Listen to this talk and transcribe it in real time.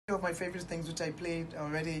of my favorite things which I played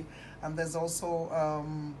already, and there's also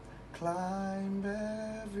Climb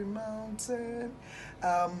Every Mountain,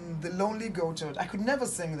 The Lonely Goatherd. I could never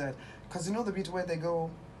sing that because you know the bit where they go,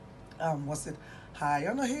 what's it? High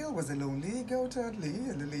on a hill was a lonely goatherd.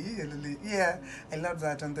 Yeah, I love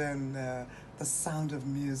that. And then the sound of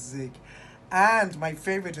music. And my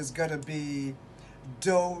favorite is gotta be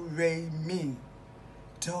Do Re Mi.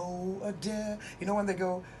 Do a de. You know when they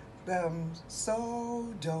go,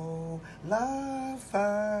 so do la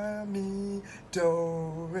fa mi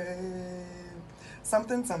do re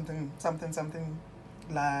something something something something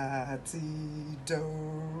la ti do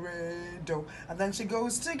re do, and then she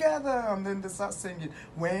goes together and then they start singing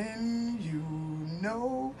when you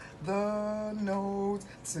know the notes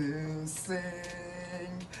to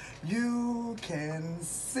sing you can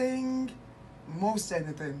sing most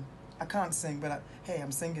anything. I can't sing, but hey,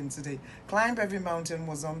 I'm singing today. Climb Every Mountain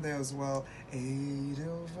was on there as well. Eight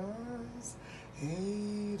of us,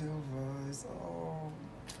 eight of us.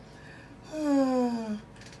 Oh,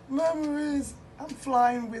 memories. I'm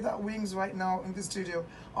flying without wings right now in the studio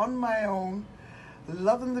on my own.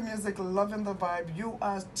 Loving the music, loving the vibe. You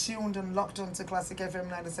are tuned and locked onto Classic FM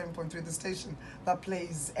 97.3, the station that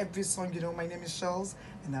plays every song. You know, my name is Shells,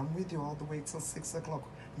 and I'm with you all the way till 6 o'clock.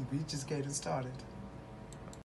 And we just getting started.